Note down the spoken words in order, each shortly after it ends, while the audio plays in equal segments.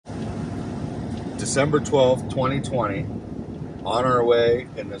December 12th, 2020, on our way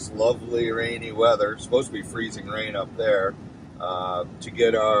in this lovely rainy weather, supposed to be freezing rain up there, to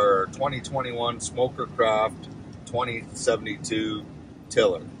get our 2021 Smoker Craft 2072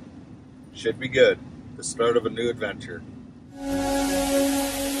 tiller. Should be good. The start of a new adventure.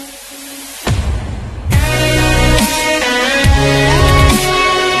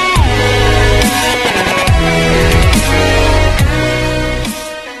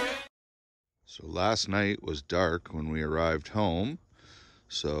 So last night was dark when we arrived home.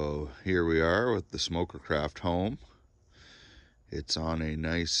 So here we are with the Smoker Craft home. It's on a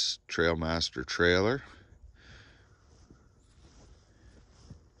nice Trailmaster trailer.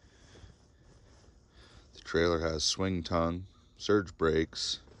 The trailer has swing tongue, surge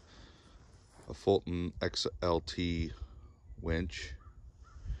brakes, a Fulton XLT winch.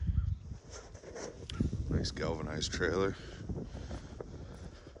 Nice galvanized trailer.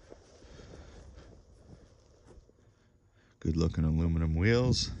 Good looking aluminum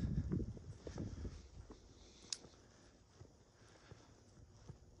wheels.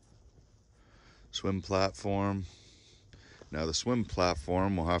 Swim platform. Now the swim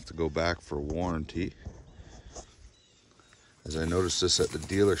platform will have to go back for warranty, as I noticed this at the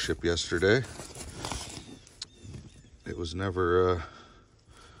dealership yesterday. It was never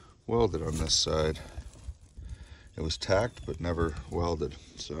welded on this side. It was tacked but never welded.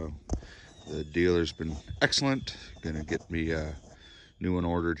 So the dealer's been excellent. Gonna get me a new one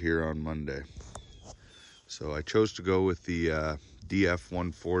ordered here on Monday. So I chose to go with the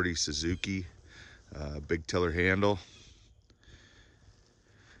df140 Suzuki big tiller handle,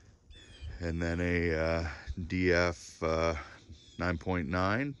 and then a df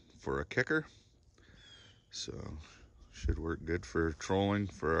 9.9 for a kicker. So should work good for trolling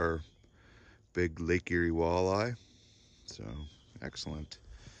for our big Lake Erie walleye. So excellent.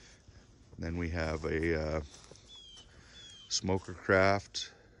 Then we have a Smoker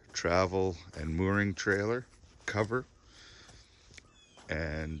Craft travel and mooring trailer cover,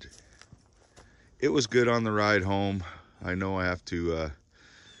 and it was good on the ride home. I know I have to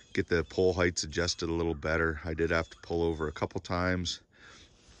get the pole heights adjusted a little better. I did have to pull over a couple times,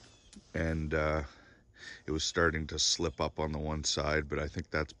 and it was starting to slip up on the one side, but I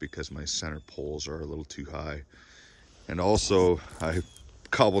think that's because my center poles are a little too high. And also I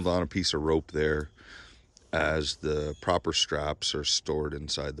cobbled on a piece of rope there, as the proper straps are stored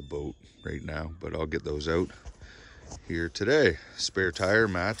inside the boat right now, but I'll get those out here today. Spare tire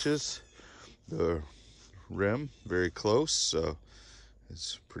matches the rim very close, so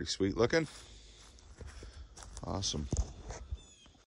it's pretty sweet looking. Awesome.